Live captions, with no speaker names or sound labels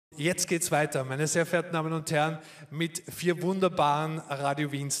jetzt geht's weiter, meine sehr verehrten Damen und Herren, mit 4 wunderbaren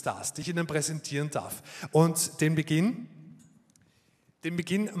Radio Wien Stars, die ich Ihnen präsentieren darf. Und den Beginn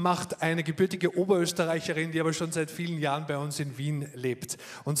macht eine gebürtige Oberösterreicherin, die aber schon seit vielen Jahren bei uns in Wien lebt.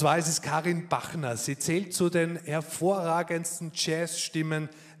 Und zwar ist es Karin Bachner. Sie zählt zu den hervorragendsten Jazzstimmen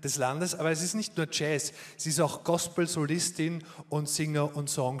des Landes, aber es ist nicht nur Jazz, sie ist auch Gospel-Solistin und Singer- und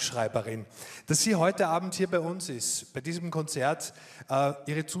Songschreiberin. Dass sie heute Abend hier bei uns ist, bei diesem Konzert,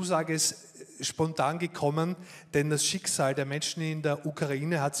 ihre Zusage ist spontan gekommen, denn das Schicksal der Menschen in der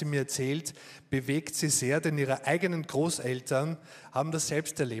Ukraine, hat sie mir erzählt, bewegt sie sehr, denn ihre eigenen Großeltern haben das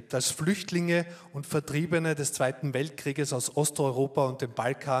selbst erlebt. Als Flüchtlinge und Vertriebene des Zweiten Weltkrieges aus Osteuropa und dem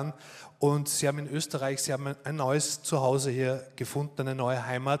Balkan. Und sie haben in Österreich, sie haben ein neues Zuhause hier gefunden, eine neue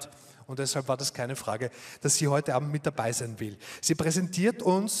Heimat. Und deshalb war das keine Frage, dass sie heute Abend mit dabei sein will. Sie präsentiert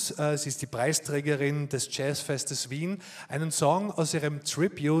uns, sie ist die Preisträgerin des Jazzfestes Wien, einen Song aus ihrem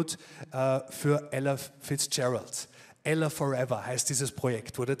Tribute für Ella Fitzgerald. Ella Forever heißt dieses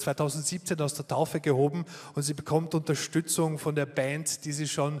Projekt, wurde 2017 aus der Taufe gehoben und sie bekommt Unterstützung von der Band, die Sie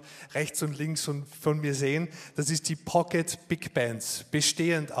schon rechts und links von mir sehen. Das ist die Pocket Big Bands,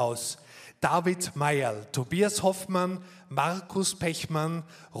 bestehend aus David Mayerl, Tobias Hoffmann, Markus Pechmann,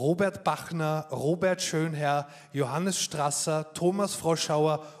 Robert Bachner, Robert Schönherr, Johannes Strasser, Thomas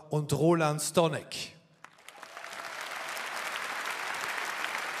Froschauer und Roland Stonek.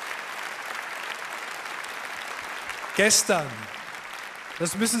 Gestern,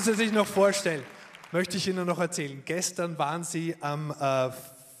 das müssen Sie sich noch vorstellen, möchte ich Ihnen noch erzählen. Gestern waren Sie am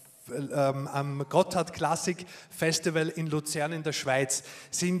Gotthard Klassik Festival in Luzern in der Schweiz,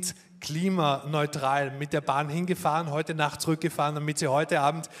 sind klimaneutral mit der Bahn hingefahren, heute Nacht zurückgefahren, damit Sie heute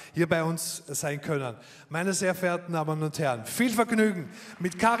Abend hier bei uns sein können. Meine sehr verehrten Damen und Herren, viel Vergnügen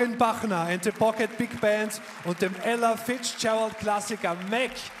mit Karin Bachner and the Pocket Big Band und dem Ella Fitzgerald Klassiker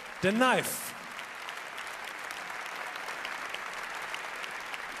Mack The Knife.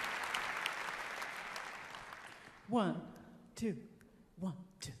 One, two, 1,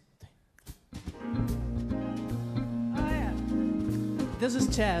 2, 3. Oh yeah, this is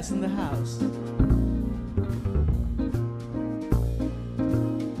Chaz in the house.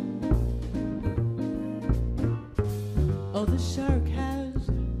 Oh, the shark has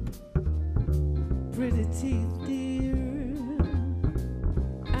pretty teeth, dear,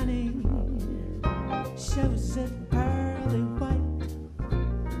 and he shows it pearly white,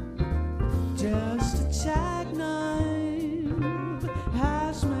 just a jackknife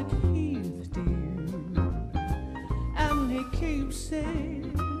has McHeath, dear, and he keeps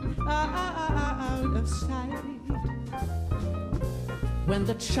it out of sight. When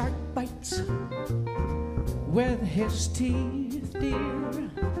the shark bites with his teeth, dear,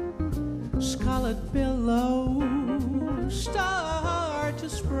 scarlet billows start to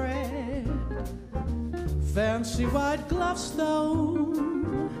spread. Fancy white gloves, though,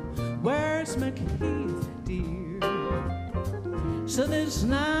 where's McHeath, dear? So there's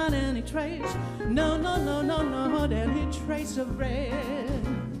not any trace, no, any trace of red.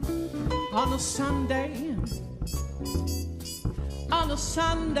 On a Sunday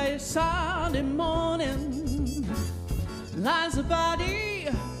morning, lies a body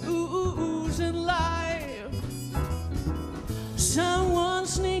oozing life. Someone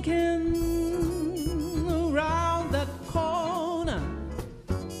sneaking around that corner.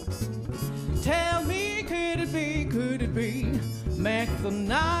 Tell me, could it be Mack the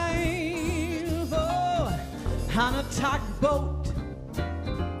Knife? Oh, on a tugboat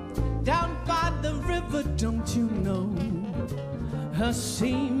down by the river, don't you know? Her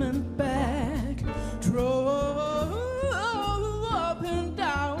seaman back drove up and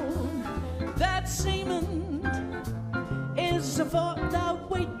down. That seaman is a thought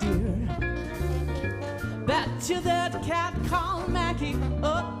wait, dear. Bet you that cat called Mackie,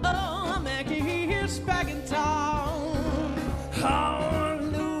 oh, Mackie, he's back in town. Oh,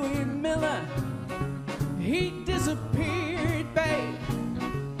 Louis Miller, he disappeared, babe,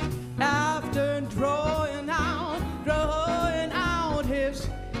 after drawing out his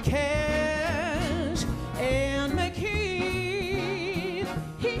cash. And McHeath,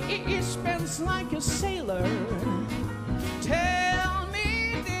 he spends like a sailor. Tell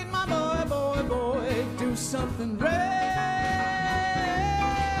me, did my boy do something rash?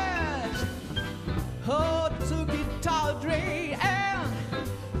 Oh, Tookie Tawdry and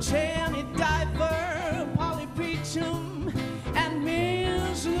Jenny Diver, Polly Peachum and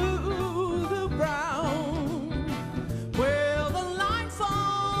Miss Luther Brown. Well, the line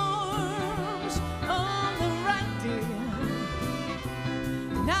forms on the right, dear.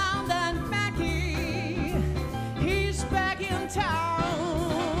 Now that Mackie, he's back in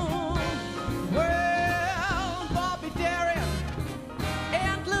town.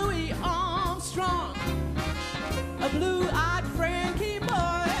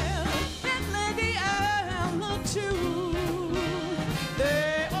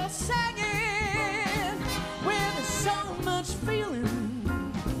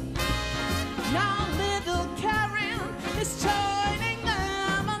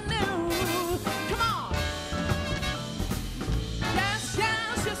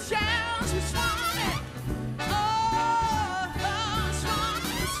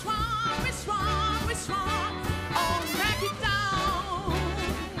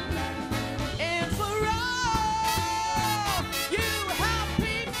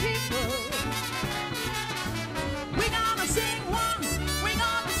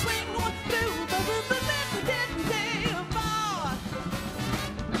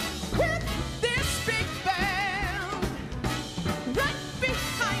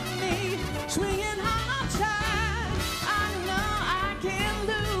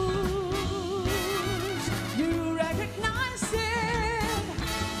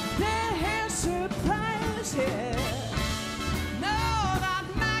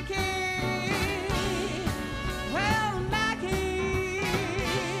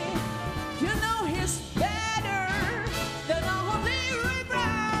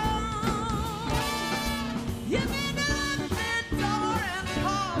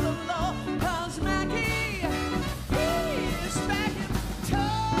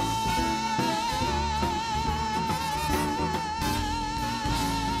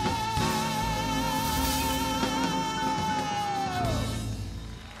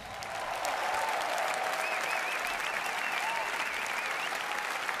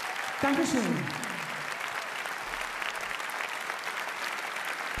 Dankeschön.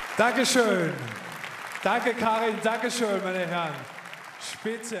 Dankeschön. Danke, Karin. Dankeschön, meine Herren.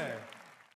 Spitze.